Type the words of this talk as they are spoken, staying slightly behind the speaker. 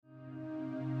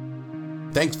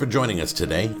Thanks for joining us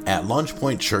today at Launch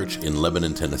Point Church in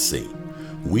Lebanon, Tennessee.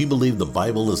 We believe the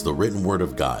Bible is the written word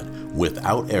of God,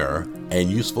 without error,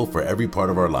 and useful for every part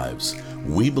of our lives.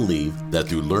 We believe that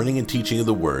through learning and teaching of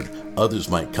the word, others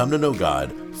might come to know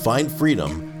God, find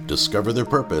freedom, discover their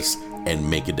purpose, and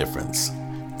make a difference.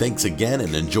 Thanks again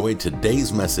and enjoy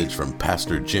today's message from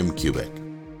Pastor Jim Kubik.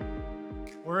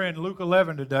 We're in Luke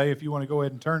 11 today, if you want to go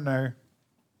ahead and turn there.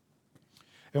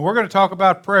 And we're going to talk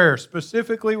about prayer.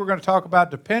 Specifically, we're going to talk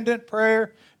about dependent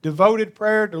prayer, devoted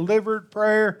prayer, delivered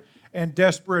prayer, and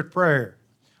desperate prayer.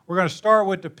 We're going to start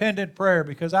with dependent prayer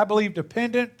because I believe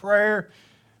dependent prayer,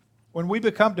 when we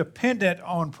become dependent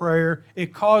on prayer,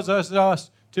 it causes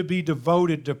us to be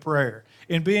devoted to prayer.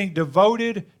 In being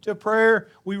devoted to prayer,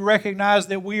 we recognize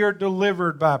that we are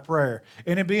delivered by prayer.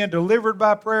 And in being delivered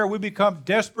by prayer, we become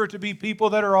desperate to be people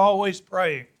that are always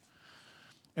praying.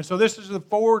 And so this is the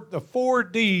four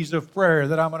D's of prayer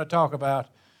that I'm going to talk about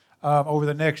over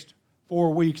the next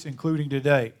 4 weeks, including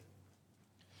today.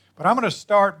 But I'm going to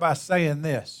start by saying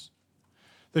this.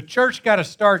 The church got to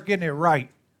start getting it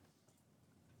right.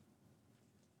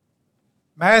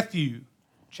 Matthew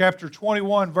chapter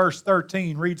 21, verse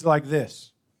 13 reads like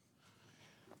this.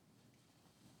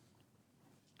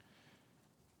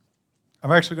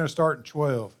 I'm actually going to start in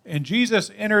 12. And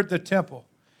Jesus entered the temple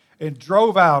and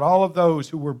drove out all of those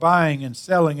who were buying and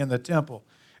selling in the temple,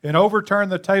 and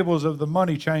overturned the tables of the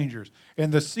money changers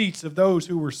and the seats of those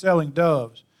who were selling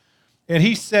doves. And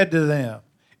he said to them,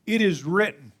 "It is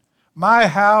written, my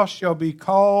house shall be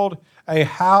called a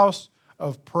house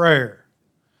of prayer,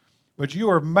 but you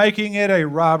are making it a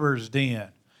robber's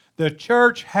den." The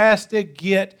church has to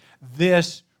get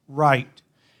this right.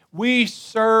 We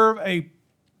serve a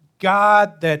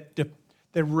God that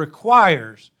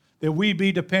requires that we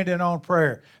be dependent on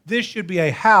prayer. This should be a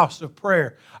house of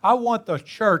prayer. I want the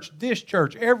church, this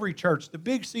church, every church, the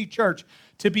Big C church,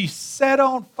 to be set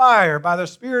on fire by the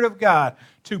Spirit of God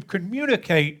to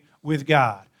communicate with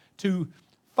God, to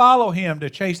follow Him, to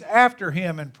chase after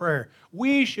Him in prayer.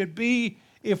 We should be,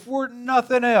 if we're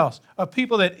nothing else, a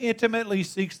people that intimately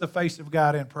seeks the face of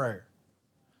God in prayer.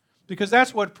 Because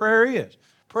that's what prayer is.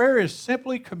 Prayer is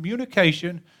simply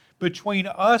communication between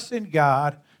us and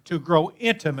God to grow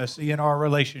intimacy in our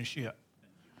relationship.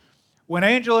 When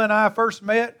Angela and I first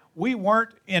met, we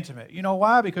weren't intimate. You know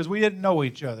why? Because we didn't know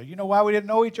each other. You know why we didn't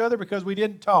know each other? Because we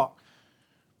didn't talk.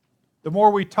 The more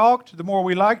we talked, the more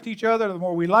we liked each other. The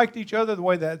more we liked each other,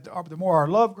 the more our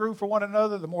love grew for one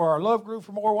another. The more our love grew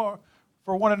for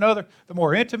one another, the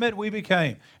more intimate we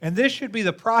became. And this should be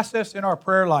the process in our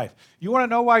prayer life. You want to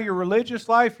know why your religious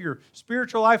life, your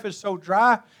spiritual life is so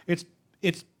dry?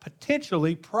 It's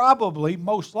potentially, probably,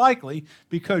 most likely,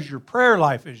 because your prayer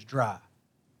life is dry.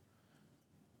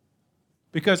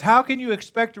 Because how can you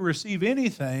expect to receive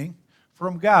anything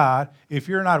from God if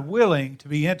you're not willing to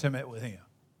be intimate with Him?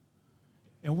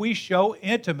 And we show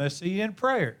intimacy in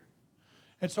prayer.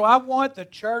 And so I want the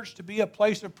church to be a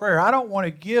place of prayer. I don't want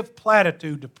to give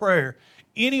platitude to prayer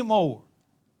anymore.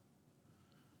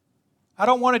 I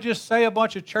don't want to just say a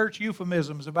bunch of church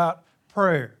euphemisms about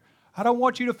prayer. I don't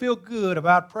want you to feel good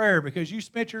about prayer because you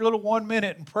spent your little 1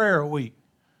 minute in prayer a week.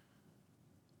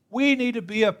 We need to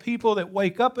be a people that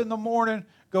wake up in the morning,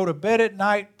 go to bed at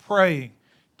night praying.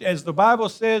 As the Bible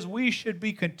says, we should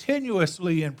be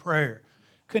continuously in prayer.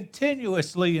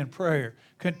 Continuously in prayer.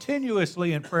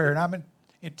 Continuously in prayer. And I'm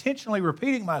intentionally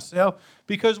repeating myself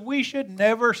because we should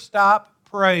never stop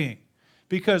praying.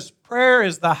 Because prayer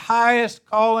is the highest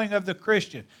calling of the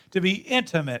Christian, to be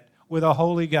intimate with a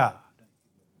holy God.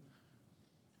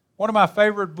 One of my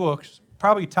favorite books,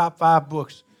 probably top 5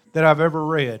 books that I've ever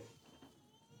read,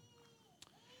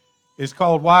 is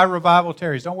called Why Revival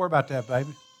Tarries. Don't worry about that, baby.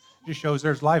 It just shows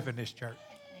there's life in this church.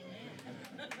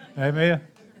 Amen.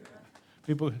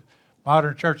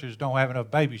 Modern churches don't have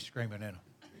enough babies screaming in them.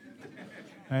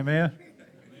 Amen.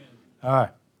 All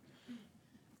right.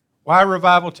 Why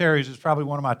Revival Tarries is probably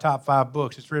one of my top 5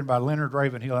 books. It's written by Leonard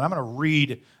Ravenhill, and I'm going to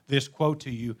read this quote to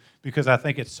you because I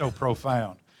think it's so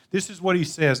profound. This is what he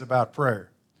says about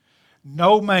prayer.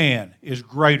 No man is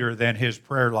greater than his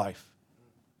prayer life.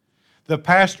 The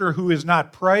pastor who is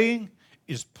not praying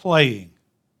is playing.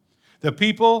 The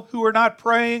people who are not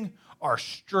praying are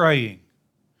straying.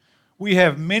 We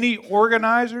have many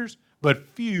organizers, but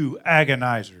few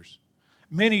agonizers.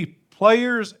 Many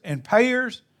players and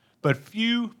payers, but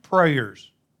few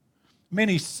prayers.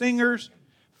 Many singers,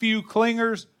 few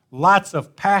clingers, lots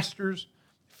of pastors,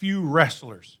 few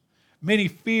wrestlers. Many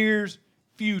fears,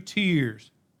 few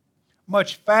tears.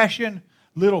 Much fashion,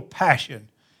 little passion.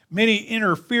 Many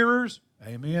interferers,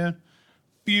 amen,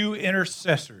 few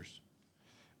intercessors.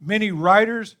 Many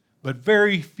writers, but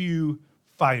very few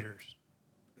fighters.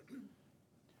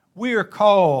 We are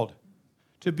called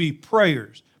to be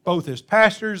prayers, both as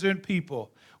pastors and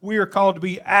people. We are called to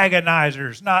be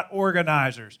agonizers, not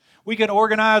organizers. We can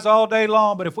organize all day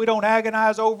long, but if we don't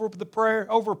agonize over prayer,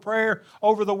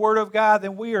 over the Word of God,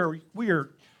 then we are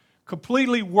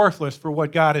completely worthless for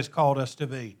what God has called us to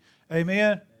be.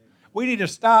 Amen? We need to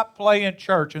stop playing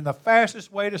church, and the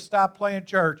fastest way to stop playing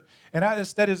church, and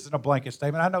that isn't a blanket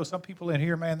statement. I know some people in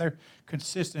here, man, they're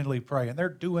consistently praying. They're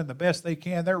doing the best they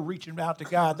can. They're reaching out to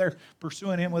God. They're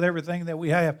pursuing Him with everything that we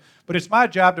have. But it's my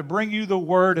job to bring you the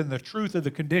Word and the truth of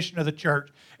the condition of the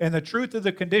church. And the truth of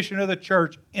the condition of the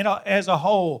church as a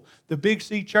whole, the Big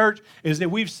C Church, is that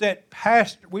we've set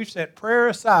prayer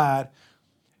aside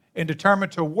and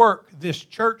determined to work this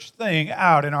church thing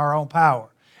out in our own power.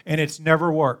 And it's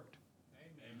never worked.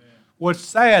 What's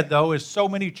sad, though, is so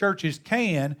many churches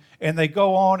can, and they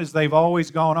go on as they've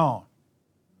always gone on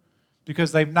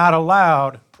because they've not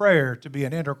allowed prayer to be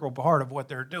an integral part of what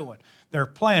they're doing. They're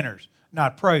planners,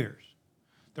 not prayers.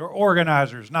 They're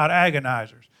organizers, not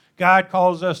agonizers. God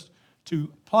calls us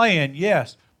to plan,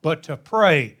 yes, but to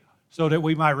pray so that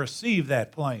we might receive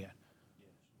that plan.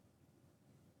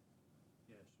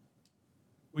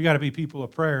 We got to be people of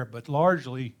prayer, but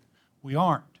largely we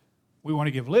aren't. We want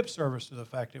to give lip service to the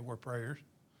fact that we're prayers,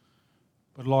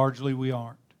 but largely we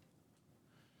aren't.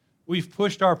 We've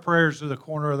pushed our prayers to the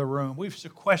corner of the room. We've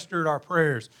sequestered our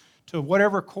prayers to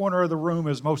whatever corner of the room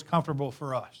is most comfortable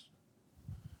for us.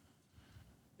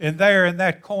 And there in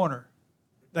that corner,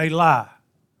 they lie,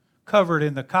 covered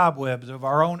in the cobwebs of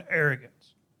our own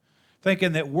arrogance,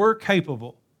 thinking that we're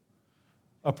capable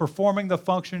of performing the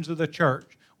functions of the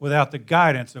church without the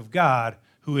guidance of God,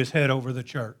 who is head over the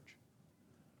church.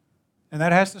 And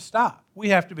that has to stop. We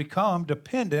have to become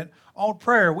dependent on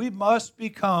prayer. We must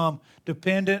become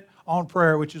dependent on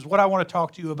prayer, which is what I want to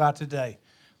talk to you about today.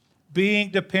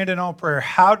 Being dependent on prayer.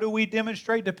 How do we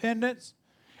demonstrate dependence?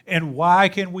 And why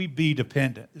can we be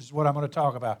dependent? This is what I'm going to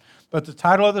talk about. But the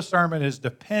title of the sermon is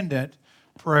Dependent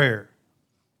Prayer.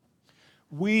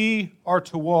 We are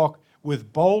to walk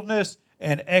with boldness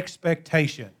and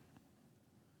expectation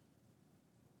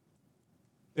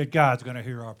that God's going to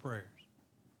hear our prayers.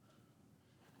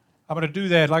 I'm going to do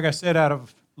that, like I said, out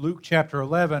of Luke chapter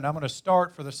 11. I'm going to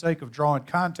start, for the sake of drawing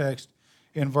context,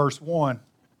 in verse 1.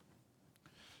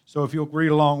 So if you'll read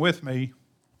along with me.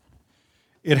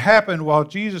 It happened while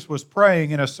Jesus was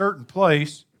praying in a certain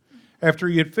place. After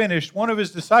he had finished, one of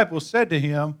his disciples said to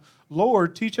him,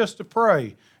 "Lord, teach us to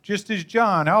pray, just as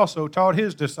John also taught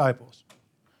his disciples."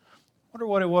 I wonder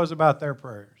what it was about their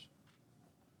prayers.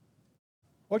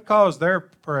 What caused their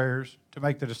prayers to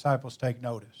make the disciples take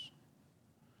notice?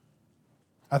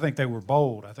 I think they were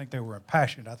bold. I think they were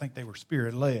impassioned. I think they were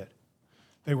Spirit-led.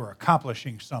 They were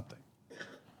accomplishing something.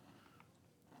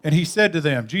 And he said to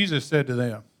them, Jesus said to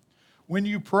them, "When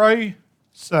you pray,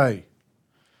 say."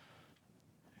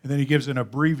 And then he gives an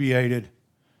abbreviated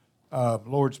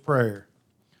Lord's Prayer.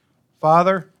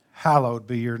 "Father, hallowed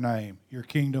be your name. Your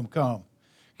kingdom come.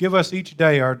 Give us each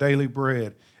day our daily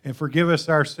bread, and forgive us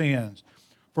our sins.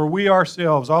 For we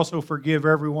ourselves also forgive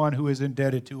everyone who is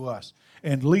indebted to us.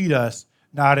 And lead us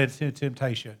not into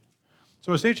temptation."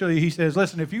 So essentially he says,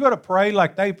 listen, if you want to pray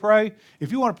like they pray, if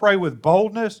you want to pray with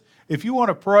boldness, if you want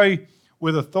to pray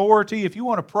with authority, if you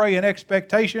want to pray in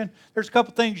expectation, there's a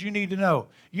couple things you need to know.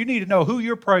 You need to know who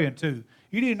you're praying to.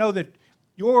 You need to know that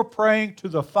you're praying to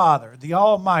the Father, the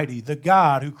Almighty, the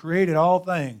God who created all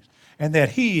things, and that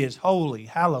He is holy.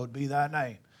 Hallowed be thy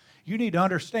name. You need to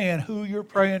understand who you're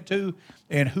praying to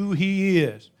and who He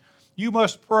is. You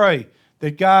must pray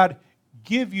that God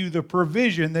give you the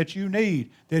provision that you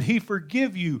need, that He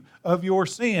forgive you of your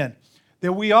sin,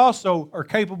 that we also are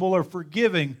capable of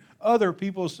forgiving other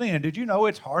people's sin. Did you know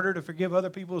it's harder to forgive other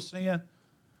people's sin?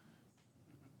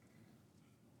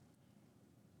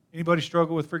 Anybody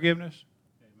struggle with forgiveness?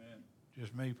 Amen.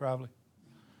 Just me, probably.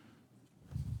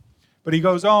 But he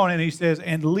goes on and he says,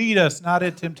 "And lead us not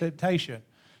into temptation."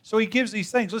 So he gives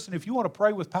these things. Listen, if you want to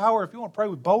pray with power, if you want to pray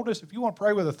with boldness, if you want to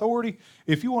pray with authority,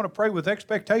 if you want to pray with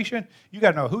expectation, you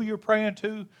got to know who you're praying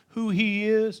to, who He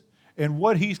is, and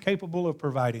what He's capable of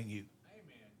providing you.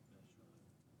 Amen.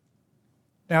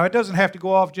 Now, it doesn't have to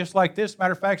go off just like this.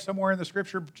 Matter of fact, somewhere in the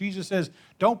Scripture, Jesus says,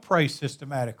 don't pray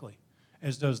systematically,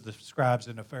 as does the scribes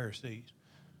and the Pharisees.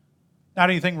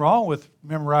 Not anything wrong with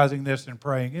memorizing this and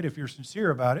praying it if you're sincere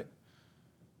about it.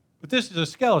 But this is a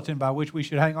skeleton by which we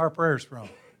should hang our prayers from.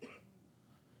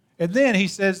 And then he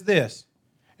says this.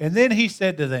 And then he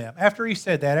said to them, after he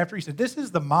said, this is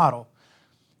the model.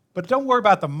 But don't worry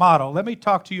about the model. Let me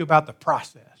talk to you about the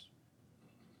process.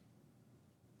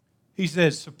 He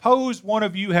says, suppose one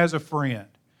of you has a friend,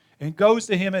 and goes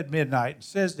to him at midnight and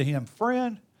says to him,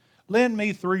 Friend, lend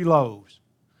me 3 loaves,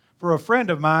 for a friend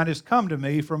of mine has come to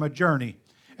me from a journey,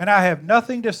 and I have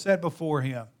nothing to set before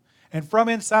him. And from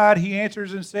inside he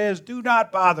answers and says, Do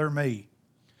not bother me.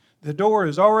 The door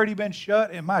has already been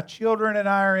shut, and my children and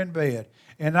I are in bed,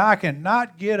 and I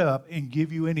cannot get up and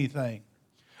give you anything.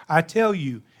 I tell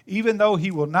you, even though he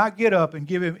will not get up and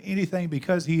give him anything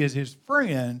because he is his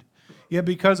friend, yet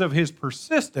because of his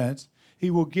persistence, he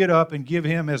will get up and give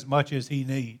him as much as he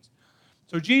needs.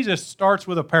 So Jesus starts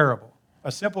with a parable,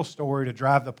 a simple story to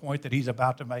drive the point that he's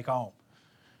about to make home.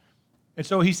 And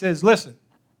so he says, listen,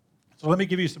 so let me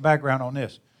give you some background on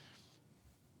this.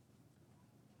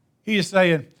 He is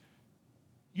saying,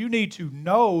 you need to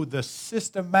know the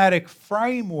systematic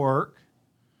framework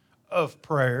of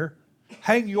prayer,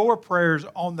 hang your prayers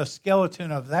on the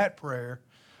skeleton of that prayer,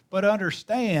 but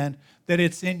understand that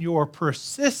it's in your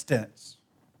persistence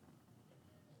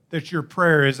that your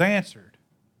prayer is answered.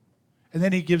 And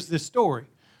then he gives this story.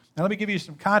 Now let me give you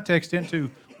some context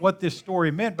into what this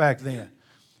story meant back then.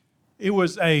 It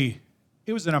was an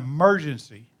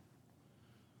emergency.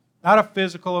 Not a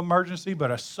physical emergency,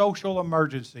 but a social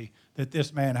emergency that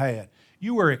this man had.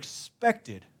 You were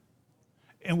expected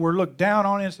and were looked down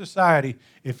on in society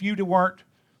if you weren't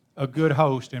a good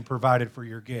host and provided for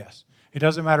your guests. It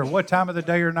doesn't matter what time of the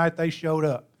day or night they showed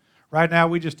up. Right now,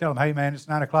 we just tell them, hey, man, it's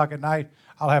 9 o'clock at night.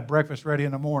 I'll have breakfast ready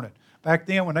in the morning. Back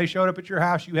then, when they showed up at your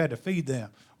house, you had to feed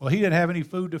them. Well, he didn't have any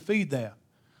food to feed them.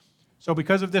 So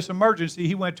because of this emergency,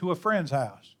 he went to a friend's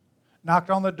house, knocked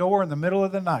on the door in the middle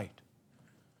of the night.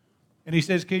 And he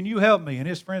says, can you help me? And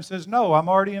his friend says, no, I'm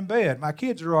already in bed. My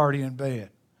kids are already in bed.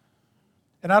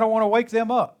 And I don't want to wake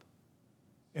them up.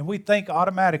 And we think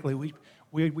automatically,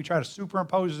 we try to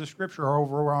superimpose the scripture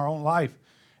over our own life.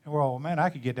 And we're all, man, I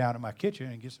could get down in my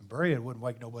kitchen and get some bread. It wouldn't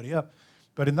wake nobody up.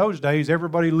 But in those days,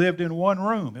 everybody lived in one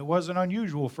room. It wasn't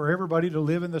unusual for everybody to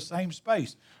live in the same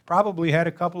space. Probably had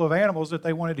a couple of animals that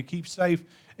they wanted to keep safe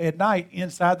at night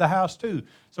inside the house too.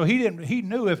 So he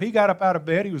knew if he got up out of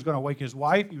bed, he was going to wake his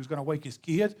wife, he was going to wake his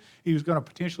kids, he was going to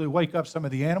potentially wake up some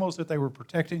of the animals that they were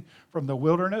protecting from the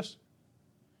wilderness.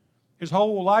 His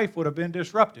whole life would have been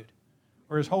disrupted,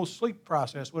 or his whole sleep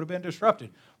process would have been disrupted.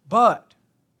 So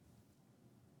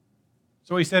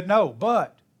he said no,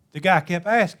 but the guy kept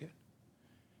asking.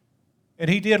 And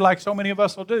he did like so many of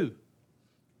us will do.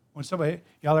 When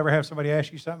y'all ever have somebody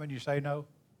ask you something and you say no?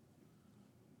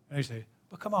 And they say,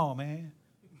 but come on, man.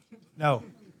 No,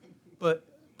 but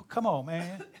come on,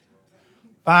 man.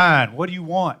 Fine, what do you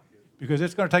want? Because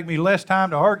it's going to take me less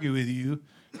time to argue with you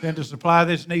than to supply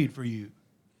this need for you.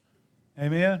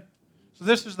 Amen? So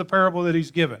this is the parable that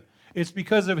he's given. It's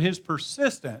because of his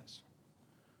persistence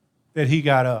that he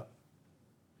got up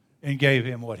and gave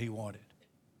him what he wanted.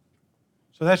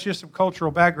 So that's just some cultural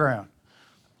background.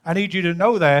 I need you to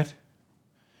know that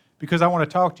because I want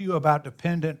to talk to you about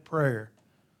dependent prayer.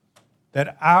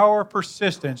 That our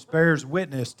persistence bears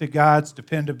witness to God's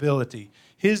dependability.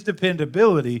 His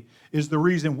dependability is the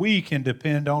reason we can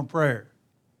depend on prayer.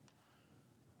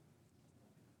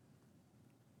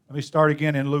 Let me start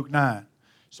again in Luke 9.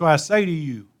 So I say to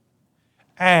you,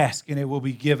 ask and it will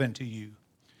be given to you.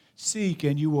 Seek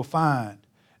and you will find.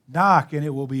 Knock and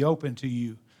it will be open to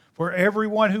you. For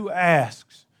everyone who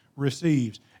asks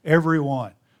receives.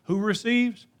 Everyone. Who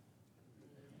receives?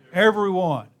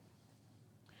 Everyone.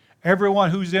 Everyone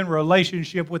who's in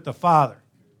relationship with the Father.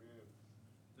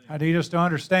 I need us to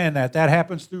understand that. That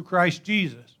happens through Christ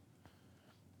Jesus.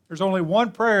 There's only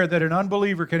one prayer that an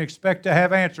unbeliever can expect to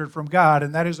have answered from God,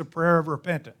 and that is a prayer of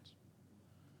repentance.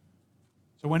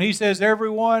 So when he says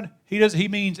everyone, he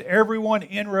means everyone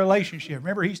in relationship.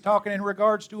 Remember, he's talking in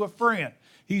regards to a friend.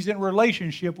 He's in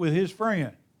relationship with his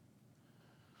friend.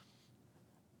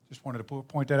 Just wanted to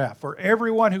point that out. For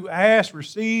everyone who asks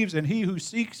receives, and he who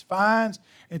seeks finds,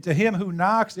 and to him who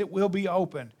knocks it will be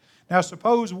opened. Now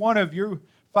suppose one of your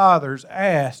fathers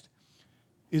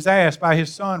is asked by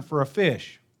his son for a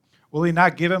fish. Will he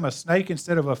not give him a snake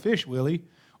instead of a fish, will he?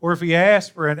 Or if he asks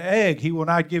for an egg, he will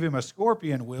not give him a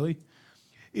scorpion, will he?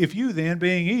 If you then,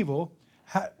 being evil,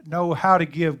 know how to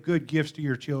give good gifts to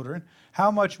your children, how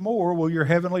much more will your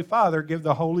heavenly Father give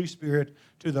the Holy Spirit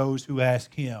to those who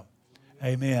ask him?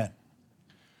 Amen.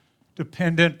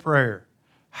 Dependent prayer.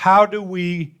 How do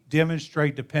we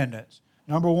demonstrate dependence?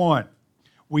 Number one,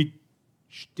 we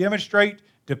demonstrate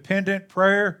dependent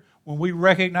prayer when we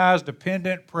recognize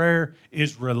dependent prayer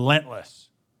is relentless.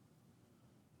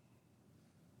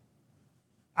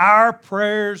 Our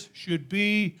prayers should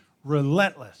be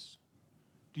relentless.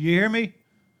 Do you hear me?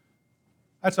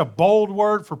 That's a bold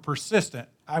word for persistent.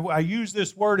 I use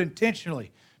this word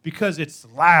intentionally because it's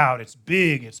loud, it's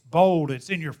big, it's bold, it's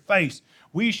in your face.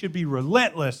 We should be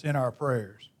relentless in our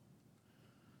prayers.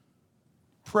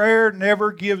 Prayer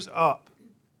never gives up.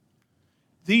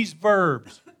 These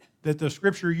verbs that the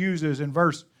Scripture uses in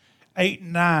verse 8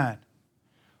 and 9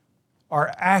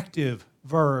 are active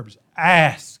verbs.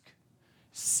 Ask,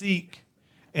 seek,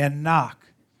 and knock.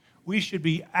 We should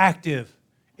be active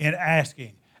in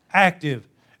asking, active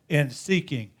in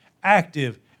seeking,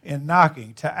 active in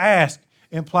knocking. To ask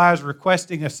implies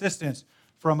requesting assistance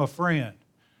from a friend.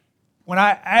 When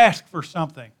I ask for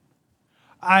something,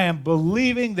 I am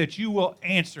believing that you will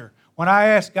answer. When I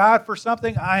ask God for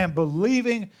something, I am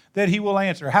believing that He will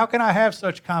answer. How can I have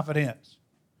such confidence?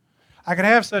 I can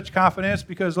have such confidence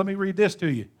because, let me read this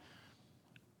to you.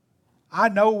 I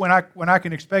know when I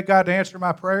can expect God to answer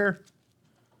my prayer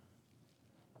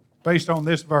based on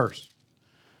this verse.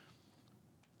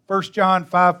 1 John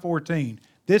 5:14.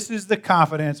 This is the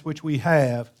confidence which we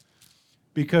have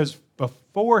because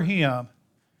before Him,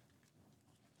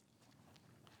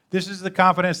 this is the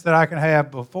confidence that I can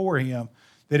have before Him,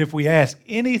 that if we ask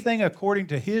anything according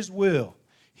to His will,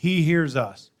 He hears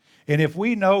us. And if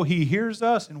we know He hears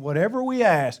us in whatever we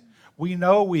ask, we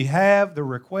know we have the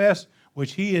request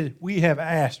which we have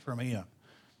asked from Him.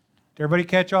 Did everybody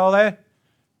catch all that?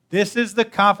 This is the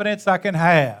confidence I can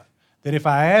have, that if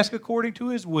I ask according to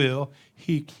His will,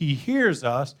 He hears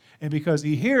us, and because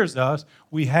He hears us,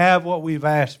 we have what we've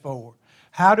asked for.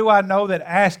 How do I know that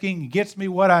asking gets me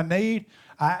what I need?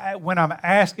 When I'm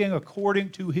asking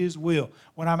according to His will,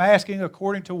 when I'm asking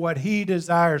according to what He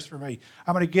desires for me.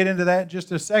 I'm going to get into that in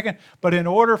just a second, but in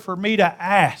order for me to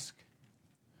ask,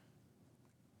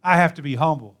 I have to be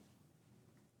humble.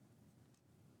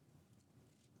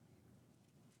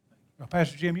 Well,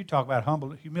 Pastor Jim, you talk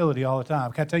about humility all the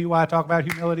time. Can I tell you why I talk about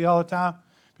humility all the time?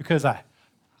 Because I'm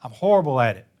horrible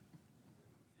at it.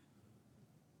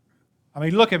 I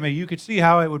mean, look at me. You could see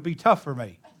how it would be tough for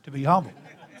me to be humble.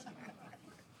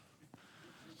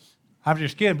 I'm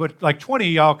just kidding, but like 20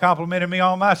 of y'all complimented me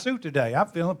on my suit today. I'm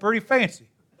feeling pretty fancy.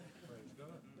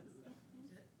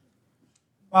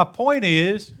 My point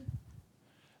is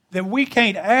that we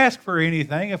can't ask for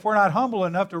anything if we're not humble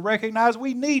enough to recognize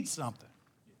we need something.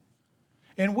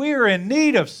 And we are in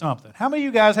need of something. How many of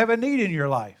you guys have a need in your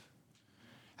life?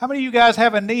 How many of you guys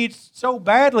have a need so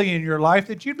badly in your life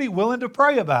that you'd be willing to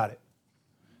pray about it?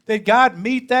 That God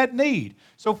meet that need.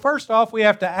 So first off, we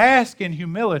have to ask in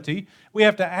humility. We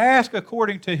have to ask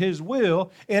according to His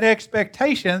will in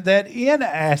expectation that in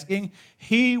asking,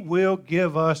 He will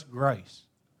give us grace.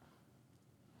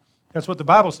 That's what the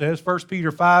Bible says, 1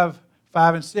 Peter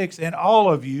 5:5-6. And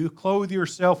all of you, clothe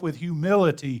yourself with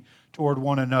humility toward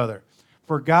one another.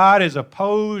 For God is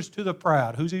opposed to the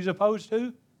proud. Who's He's opposed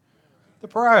to? The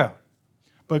proud.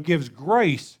 But gives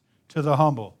grace to the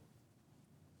humble.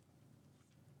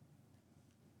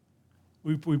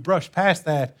 We brush past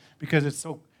that because it's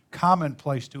so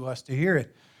commonplace to us to hear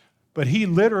it. But He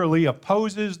literally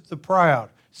opposes the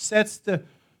proud, sets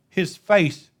His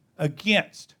face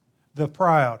against the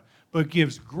proud, but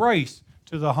gives grace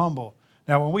to the humble.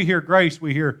 Now, when we hear grace,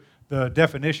 we hear the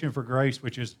definition for grace,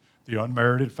 which is the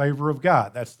unmerited favor of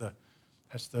God. That's the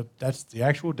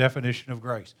actual definition of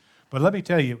grace. But let me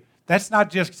tell you, that's not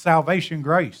just salvation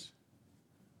grace.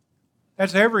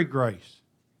 That's every grace.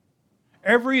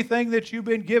 Everything that you've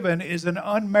been given is an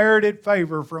unmerited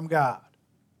favor from God.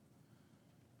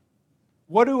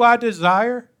 What do I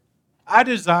desire? I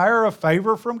desire a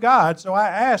favor from God, so I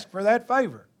ask for that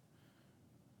favor.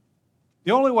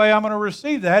 The only way I'm going to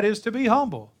receive that is to be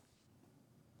humble.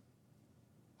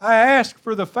 I ask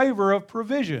for the favor of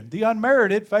provision, the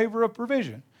unmerited favor of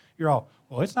provision. You're all,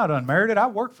 well, it's not unmerited. I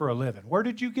work for a living. Where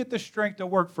did you get the strength to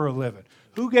work for a living?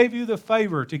 Who gave you the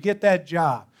favor to get that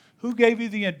job? Who gave you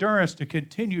the endurance to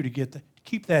continue to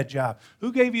keep that job?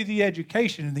 Who gave you the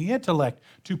education and the intellect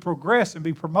to progress and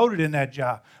be promoted in that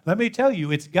job? Let me tell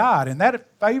you, it's God, and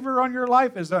that favor on your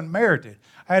life is unmerited.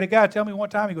 I had a guy tell me one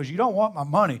time, he goes, you don't want my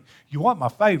money, you want my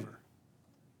favor.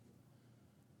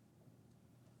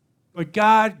 But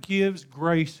God gives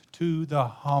grace to the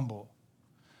humble.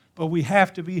 But we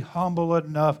have to be humble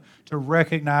enough to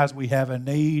recognize we have a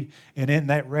need, and in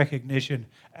that recognition,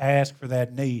 ask for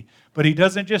that need. But He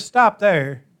doesn't just stop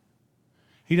there.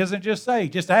 He doesn't just say,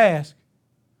 just ask.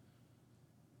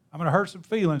 I'm going to hurt some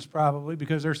feelings probably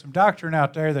because there's some doctrine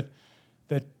out there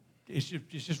that it's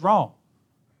just wrong.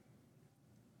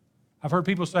 I've heard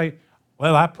people say,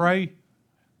 well, I pray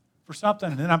for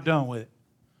something and then I'm done with it.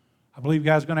 I believe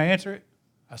God's going to answer it.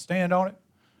 I stand on it.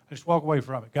 I just walk away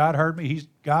from it. God heard me. He's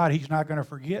God. He's not going to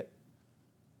forget.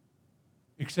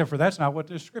 Except for that's not what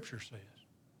this Scripture says.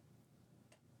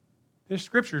 This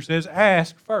scripture says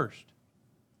ask first.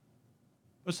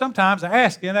 But sometimes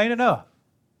asking ain't enough.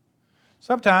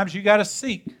 Sometimes you got to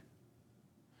seek,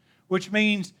 which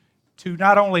means to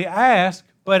not only ask,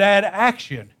 but add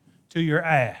action to your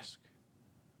ask.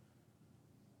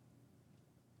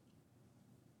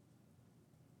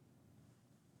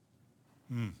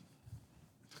 My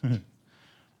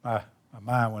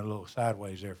mind went a little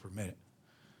sideways there for a minute.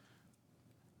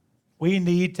 We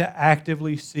need to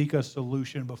actively seek a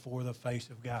solution before the face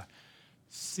of God.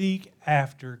 Seek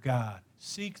after God.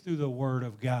 Seek through the Word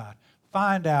of God.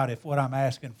 Find out if what I'm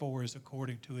asking for is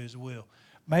according to His will.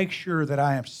 Make sure that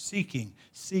I am seeking.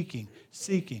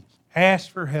 Ask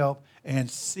for help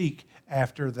and seek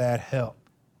after that help.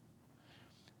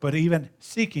 But even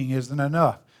seeking isn't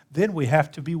enough. Then we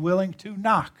have to be willing to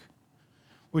knock,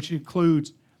 which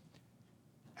includes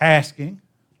asking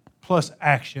plus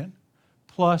action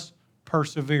plus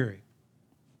persevering.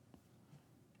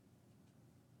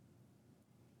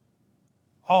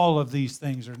 All of these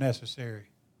things are necessary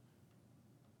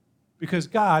because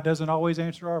God doesn't always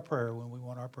answer our prayer when we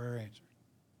want our prayer answered.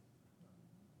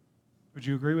 Would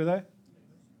you agree with that?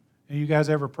 And you guys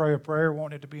ever pray a prayer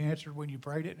wanting it to be answered when you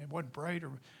prayed it and it wasn't prayed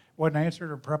or wasn't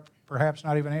answered or perhaps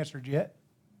not even answered yet?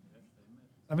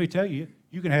 Let me tell you,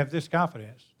 you can have this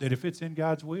confidence that if it's in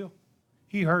God's will,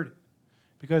 He heard it.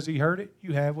 Because He heard it,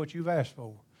 you have what you've asked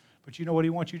for. But you know what He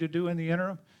wants you to do in the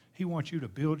interim? He wants you to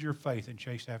build your faith and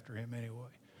chase after Him anyway.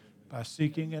 By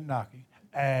seeking and knocking.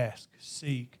 Ask,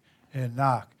 seek, and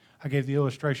knock. I gave the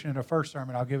illustration in the first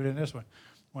sermon. I'll give it in this one.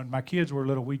 When my kids were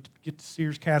little, we'd get the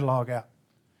Sears catalog out.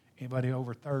 Anybody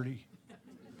over 30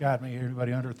 got me?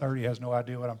 Everybody under 30 has no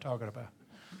idea what I'm talking about.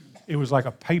 It was like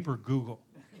a paper Google.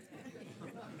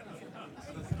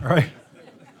 Right?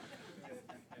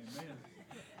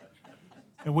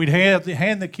 And we'd hand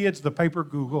the kids the paper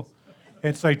Google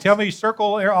and say, tell me,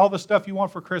 circle all the stuff you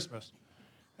want for Christmas.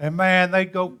 And man, they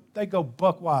go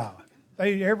buck wild.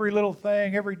 Every little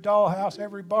thing, every dollhouse,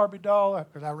 every Barbie doll,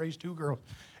 because I raised 2 girls,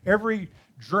 every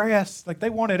dress, like they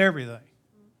wanted everything.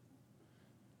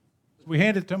 We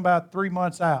handed it to them about 3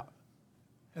 months out.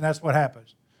 And that's what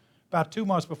happens. About 2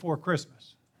 months before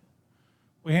Christmas,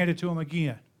 we handed it to them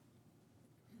again.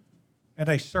 And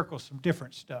they circle some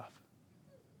different stuff.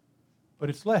 But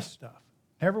it's less stuff.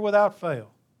 Never without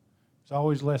fail. It's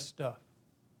always less stuff.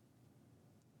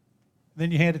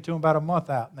 Then you hand it to them about a month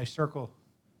out, and they circle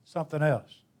something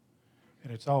else.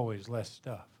 And it's always less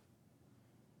stuff.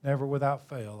 Never without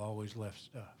fail, always less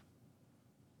stuff.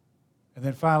 And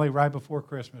then finally, right before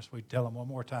Christmas, we tell them one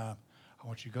more time, I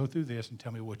want you to go through this and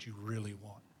tell me what you really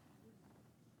want.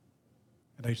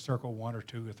 And they circle 1 or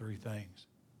 2 or 3 things.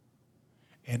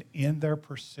 And in their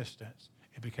persistence,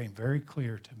 it became very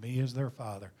clear to me as their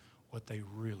father what they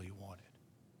really wanted.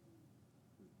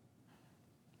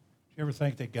 Do you ever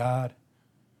think that God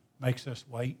makes us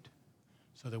wait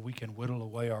so that we can whittle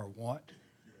away our want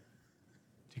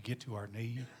to get to our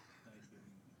need?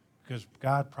 Because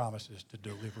God promises to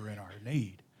deliver in our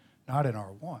need, not in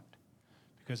our want.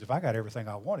 Because if I got everything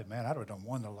I wanted, man, I'd have done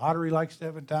won the lottery like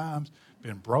 7 times,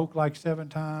 been broke like 7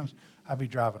 times. I'd be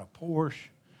driving a Porsche,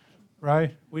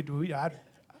 right?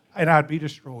 I'd be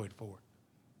destroyed for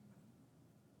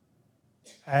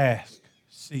it. Ask,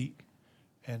 seek,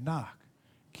 and knock.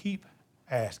 Keep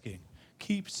asking.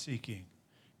 Keep seeking.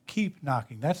 Keep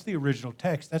knocking. That's the original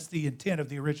text. That's the intent of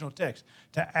the original text.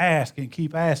 To ask and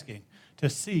keep asking. To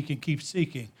seek and keep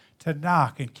seeking. To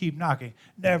knock and keep knocking.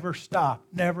 Never stop.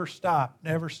 Never stop.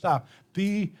 Never stop.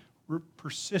 Be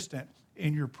persistent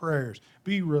in your prayers.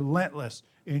 Be relentless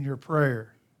in your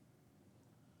prayer.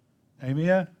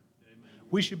 Amen?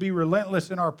 We should be relentless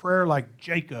in our prayer like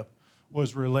Jacob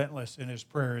was relentless in his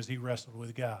prayer as he wrestled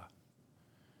with God.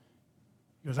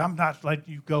 He goes, I'm not letting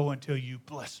you go until you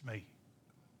bless me.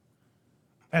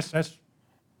 That's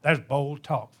bold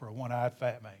talk for a one-eyed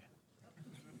fat man.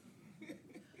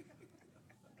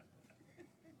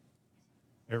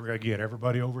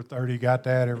 Everybody over 30 got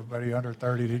that. Everybody under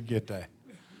 30 didn't get that.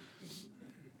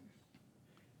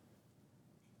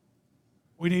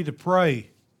 We need to pray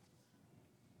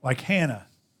like Hannah,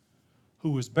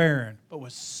 who was barren, but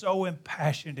was so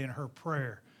impassioned in her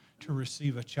prayer to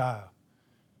receive a child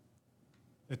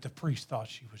that the priest thought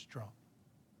she was drunk.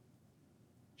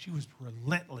 She was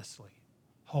relentlessly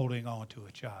holding on to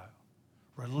a child,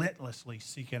 relentlessly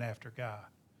seeking after God.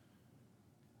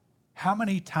 How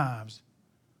many times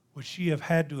would she have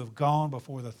had to have gone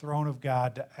before the throne of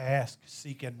God to ask,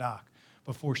 seek, and knock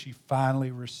before she finally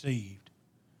received?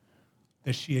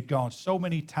 That she had gone so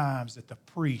many times that the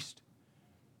priest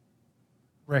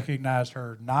recognized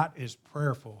her not as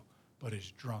prayerful, but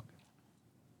as drunken.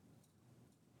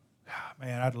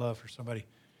 Man, I'd love for somebody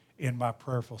in my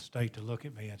prayerful state to look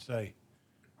at me and say,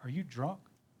 are you drunk?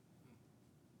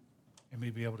 And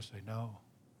me be able to say, no.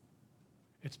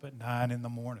 It's but 9 in the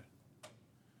morning.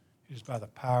 It is by the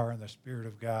power and the Spirit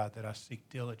of God that I seek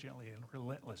diligently and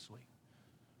relentlessly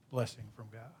blessing from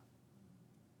God.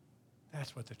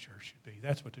 That's what the church should be.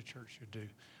 That's what the church should do.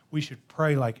 We should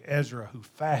pray like Ezra, who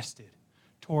fasted,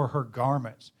 tore her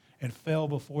garments, and fell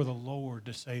before the Lord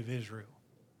to save Israel.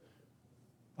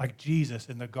 Like Jesus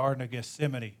in the Garden of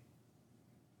Gethsemane.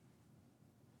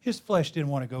 His flesh didn't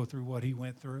want to go through what he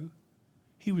went through.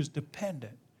 He was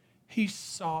dependent. He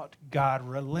sought God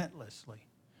relentlessly,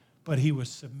 but he was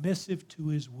submissive to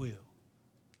his will.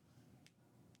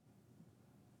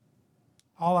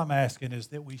 All I'm asking is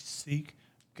that we seek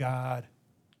God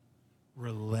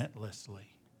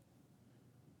relentlessly.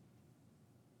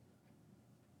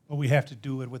 But we have to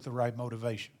do it with the right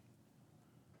motivation.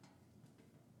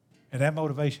 And that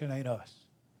motivation ain't us.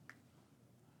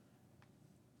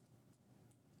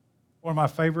 One of my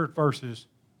favorite verses,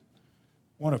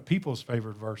 one of people's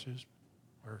favorite verses,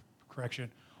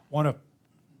 one of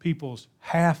people's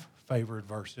half-favorite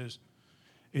verses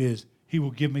is, He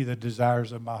will give me the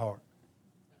desires of my heart.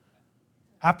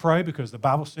 I pray because the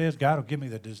Bible says God will give me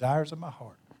the desires of my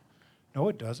heart. No,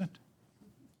 it doesn't.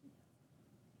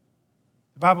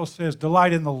 The Bible says,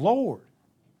 delight in the Lord,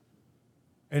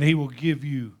 and He will give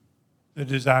you the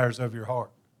desires of your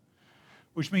heart.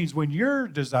 Which means when your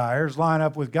desires line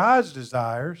up with God's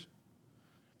desires,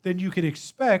 then you can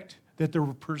expect that the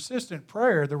persistent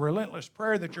prayer, the relentless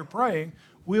prayer that you're praying,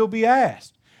 will be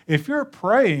asked. If you're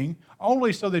praying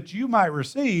only so that you might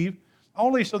receive,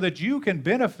 only so that you can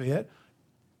benefit,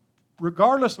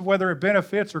 regardless of whether it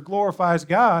benefits or glorifies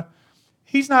God,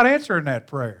 He's not answering that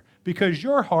prayer because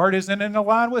your heart isn't in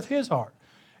line with His heart.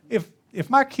 If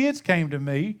my kids came to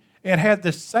me and had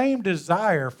the same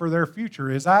desire for their future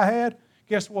as I had,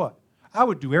 guess what? I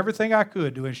would do everything I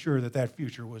could to ensure that that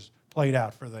future was played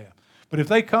out for them. But if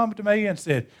they come to me and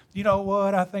said, you know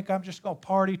what, I think I'm just going to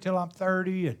party till I'm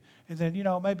 30 and then,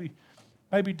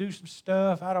 maybe do some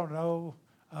stuff, I don't know,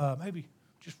 maybe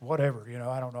just whatever,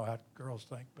 I don't know how girls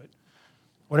think, but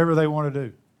whatever they want to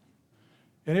do.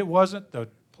 And it wasn't the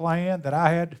plan that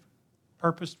I had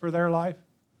purposed for their life,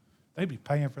 they'd be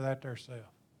paying for that themselves.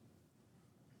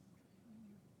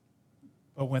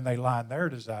 But when they line their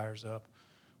desires up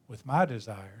with my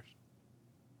desires,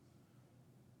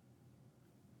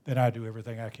 then I do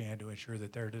everything I can to ensure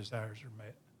that their desires are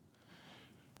met.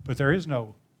 But there is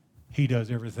no, He does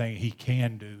everything He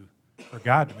can do for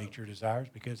God to meet your desires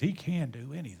because He can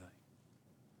do anything.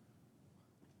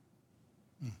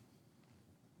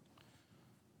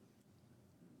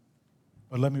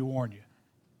 But let me warn you,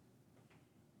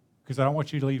 because I don't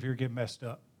want you to leave here getting messed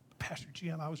up. Pastor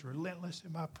Jim, I was relentless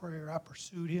in my prayer. I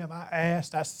pursued Him. I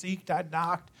asked. I seeked. I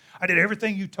knocked. I did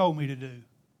everything you told me to do.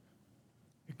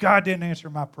 God didn't answer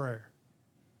my prayer.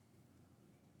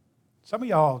 Some of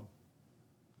y'all,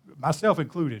 myself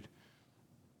included,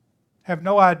 have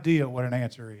no idea what an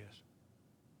answer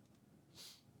is.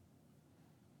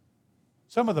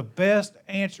 Some of the best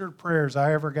answered prayers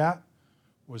I ever got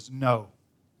was no.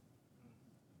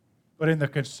 But in the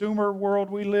consumer world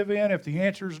we live in, if the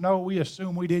answer is no, we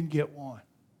assume we didn't get one.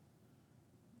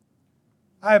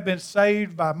 I have been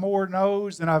saved by more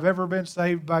no's than I've ever been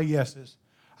saved by yeses.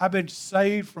 I've been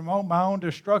saved from my own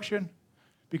destruction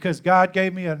because God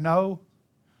gave me a no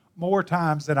more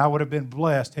times than I would have been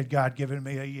blessed had God given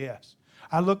me a yes.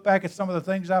 I look back at some of the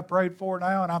things I prayed for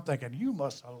now and I'm thinking, you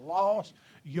must have lost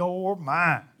your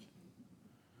mind.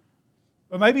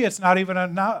 But maybe it's not even a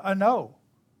no.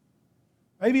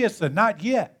 Maybe it's a not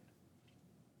yet.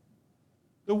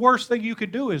 The worst thing you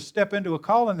could do is step into a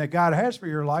calling that God has for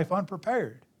your life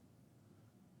unprepared.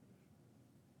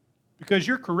 Because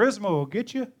your charisma will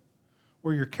get you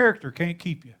where your character can't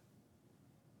keep you.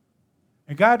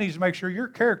 And God needs to make sure your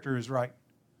character is right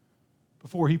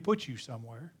before He puts you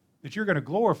somewhere, that you're going to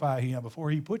glorify Him before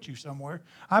He puts you somewhere.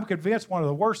 I'm convinced one of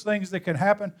the worst things that can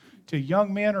happen to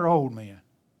young men or old men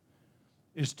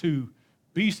is to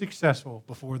be successful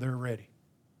before they're ready.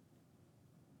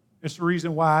 It's the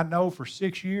reason why I know for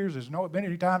 6 years, as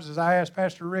many times as I asked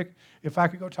Pastor Rick if I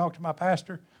could go talk to my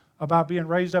pastor about being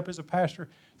raised up as a pastor,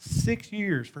 6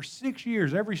 years, for 6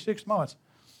 years, every 6 months,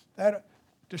 that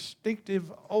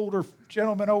distinctive older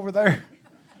gentleman over there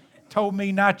told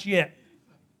me not yet.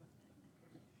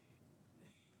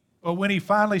 But when he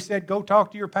finally said, go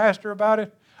talk to your pastor about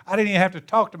it, I didn't even have to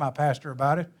talk to my pastor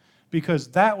about it because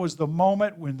that was the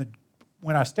moment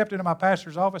when I stepped into my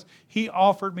pastor's office, he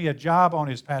offered me a job on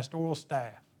his pastoral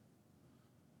staff.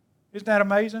 Isn't that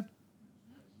amazing?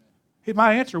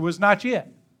 My answer was not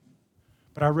yet.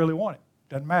 But I really want it.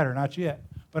 Doesn't matter, not yet.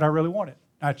 But I really want it.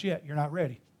 Not yet. You're not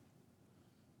ready.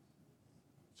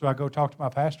 So I go talk to my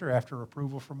pastor after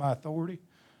approval from my authority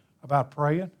about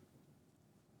praying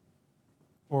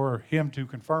for him to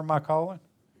confirm my calling.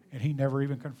 And he never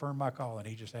even confirmed my calling.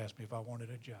 He just asked me if I wanted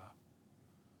a job.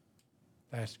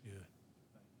 That's good.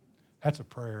 That's a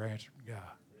prayer answered God.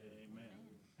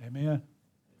 Amen. Amen.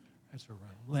 That's a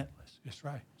relentless. That's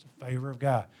right. It's a favor of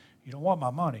God. You don't want my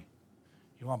money.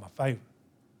 You want my favor.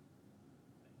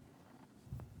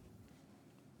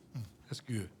 That's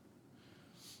good.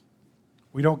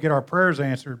 We don't get our prayers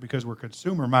answered because we're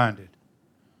consumer-minded.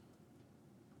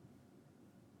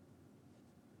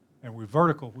 And we're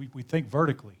vertical. We think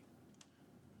vertically.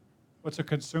 What's a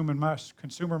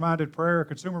consumer-minded prayer? A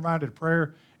consumer-minded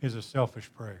prayer is a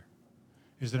selfish prayer,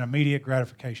 is an immediate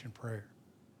gratification prayer.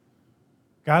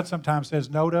 God sometimes says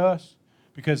no to us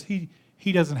because He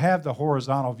doesn't have the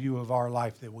horizontal view of our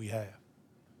life that we have.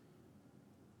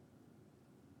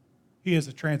 He has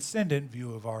a transcendent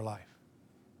view of our life.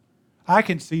 I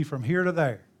can see from here to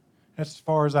there. That's as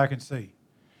far as I can see.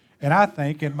 And I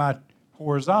think in my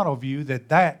horizontal view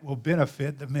that will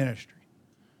benefit the ministry.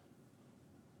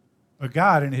 But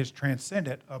God, in His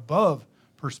transcendent, above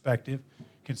perspective,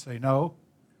 can say, no,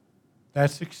 that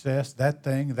success, that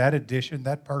thing, that addition,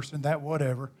 that person, that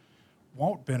whatever,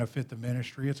 won't benefit the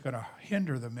ministry. It's going to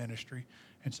hinder the ministry,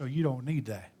 and so you don't need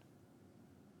that.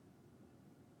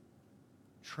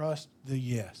 Trust the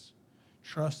yes.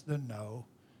 Trust the no.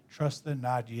 Trust the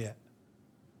not yet.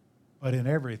 But in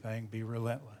everything, be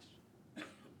relentless.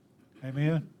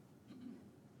 Amen?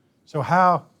 So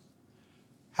how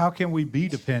can we be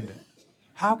dependent?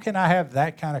 How can I have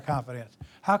that kind of confidence?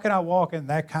 How can I walk in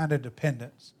that kind of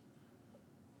dependence?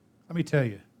 Let me tell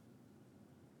you.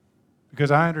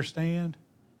 Because I understand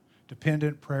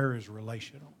dependent prayer is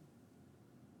relational.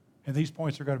 And these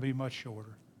points are going to be much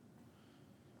shorter.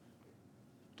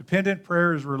 Dependent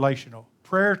prayer is relational.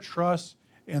 Prayer trusts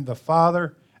in the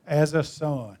Father as a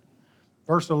son.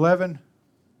 Verse 11,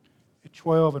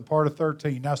 12, and part of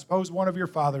 13. Now suppose one of your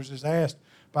fathers is asked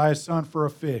by his son for a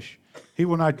fish. He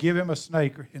will not give him a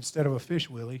snake instead of a fish,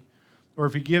 will he? Or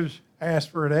if he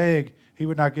asks for an egg, he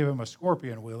would not give him a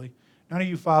scorpion, will he? None of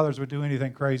you fathers would do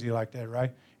anything crazy like that,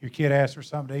 right? Your kid asks for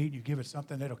something to eat, you give it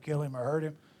something that'll kill him or hurt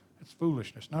him. That's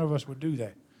foolishness. None of us would do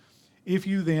that. If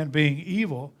you then, being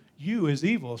evil, you as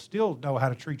evil, still know how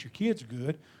to treat your kids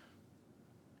good,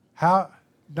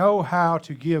 know how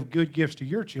to give good gifts to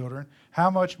your children, how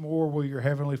much more will your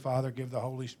Heavenly Father give the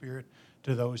Holy Spirit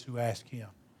to those who ask Him?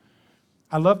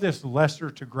 I love this lesser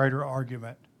to greater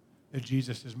argument that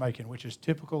Jesus is making, which is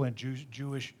typical in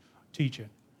Jewish teaching.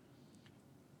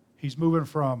 He's moving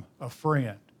from a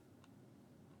friend.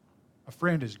 A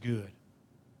friend is good.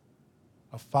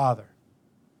 A father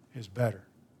is better.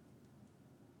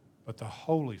 But the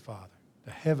Holy Father,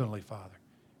 the Heavenly Father,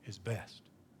 is best.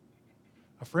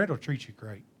 A friend will treat you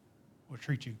great, will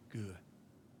treat you good.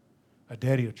 A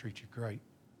daddy will treat you great,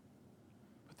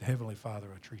 but the Heavenly Father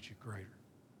will treat you greater.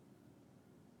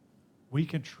 We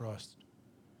can trust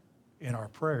in our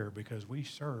prayer because we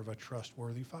serve a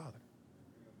trustworthy Father.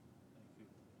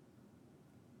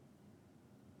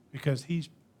 Because He's,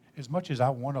 as much as I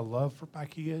want to love for my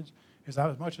kids, as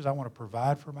much as I want to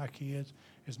provide for my kids,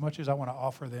 as much as I want to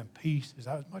offer them peace, as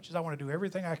much as I want to do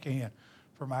everything I can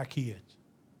for my kids,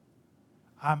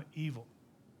 I'm evil.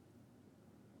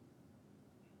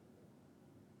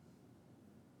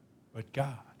 But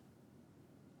God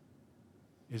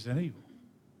isn't evil.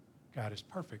 God is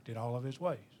perfect in all of His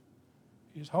ways.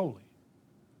 He is holy,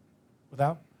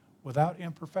 without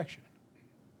imperfection.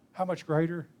 How much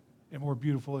greater and more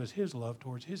beautiful is His love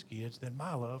towards His kids than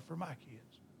my love for my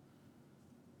kids?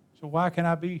 So why can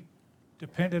I be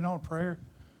dependent on prayer?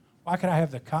 Why can I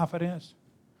have the confidence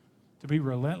to be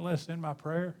relentless in my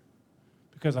prayer?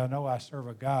 Because I know I serve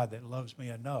a God that loves me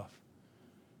enough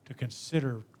to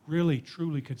consider, really,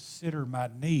 truly consider my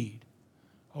need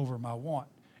over my want.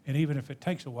 And even if it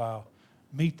takes a while,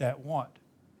 meet that want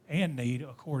and need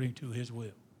according to His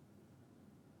will.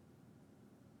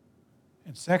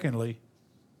 And secondly,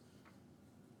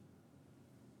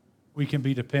 we can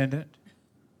be dependent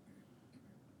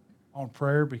on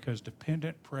prayer because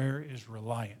dependent prayer is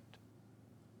reliant.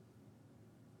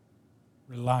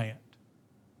 Reliant.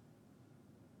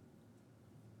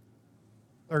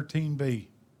 13b,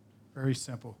 very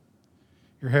simple.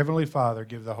 Your Heavenly Father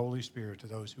give the Holy Spirit to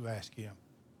those who ask Him.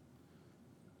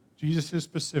 Jesus is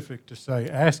specific to say,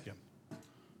 ask Him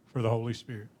for the Holy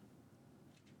Spirit.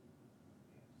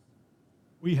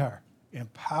 We are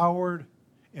empowered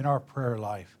in our prayer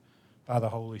life by the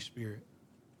Holy Spirit,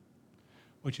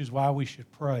 which is why we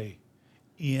should pray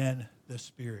in the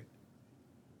Spirit.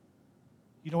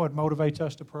 You know what motivates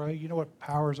us to pray? You know what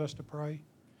powers us to pray?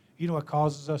 You know what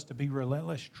causes us to be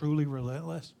relentless, truly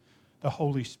relentless? The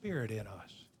Holy Spirit in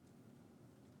us.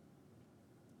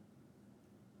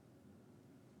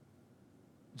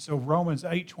 And so Romans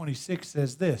 8:26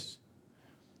 says this,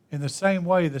 in the same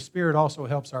way, the Spirit also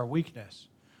helps our weakness,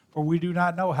 for we do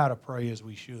not know how to pray as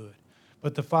we should.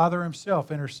 But the Father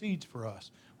himself intercedes for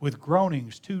us with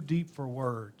groanings too deep for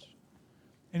words.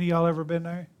 Any of y'all ever been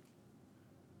there?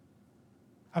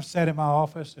 I've sat in my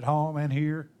office at home and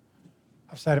here.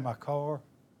 I've sat in my car,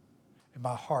 and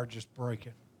my heart just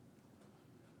breaking.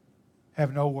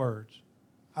 Have no words.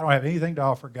 I don't have anything to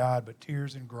offer God but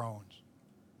tears and groans.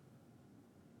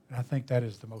 And I think that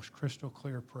is the most crystal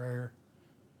clear prayer,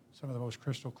 some of the most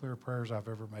crystal clear prayers I've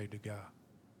ever made to God.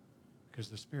 Because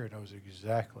the Spirit knows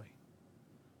exactly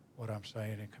what I'm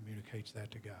saying and communicates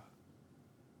that to God.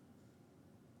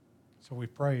 So we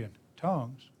pray in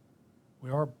tongues. We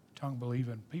are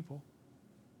tongue-believing people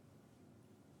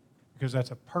because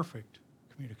that's a perfect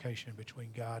communication between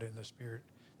God and the Spirit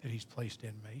that he's placed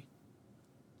in me.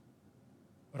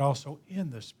 But also in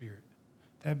the Spirit.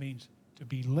 That means to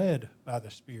be led by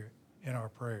the Spirit in our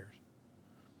prayers.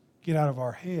 Get out of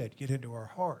our head, get into our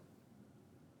heart.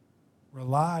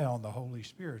 Rely on the Holy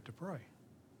Spirit to pray.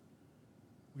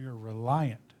 We are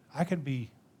reliant. I can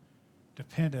be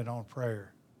dependent on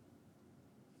prayer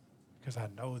because I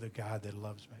know the God that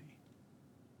loves me.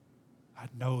 I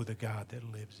know the God that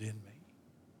lives in me.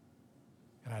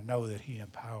 And I know that he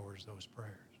empowers those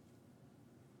prayers.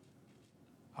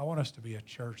 I want us to be a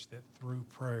church that through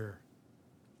prayer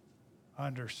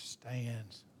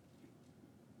understands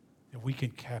that we can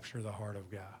capture the heart of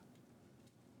God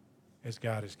as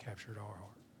God has captured our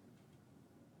heart.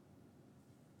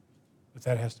 But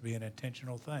that has to be an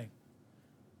intentional thing.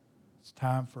 It's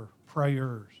time for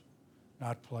prayers,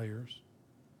 not players.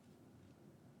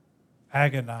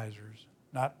 Agonizers,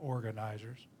 not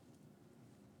organizers.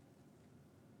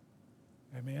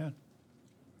 Amen.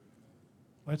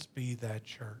 Let's be that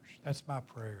church. That's my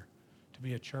prayer, to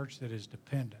be a church that is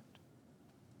dependent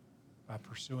by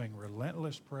pursuing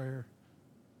relentless prayer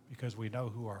because we know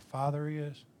who our Father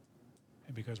is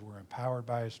and because we're empowered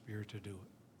by his Spirit to do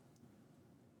it.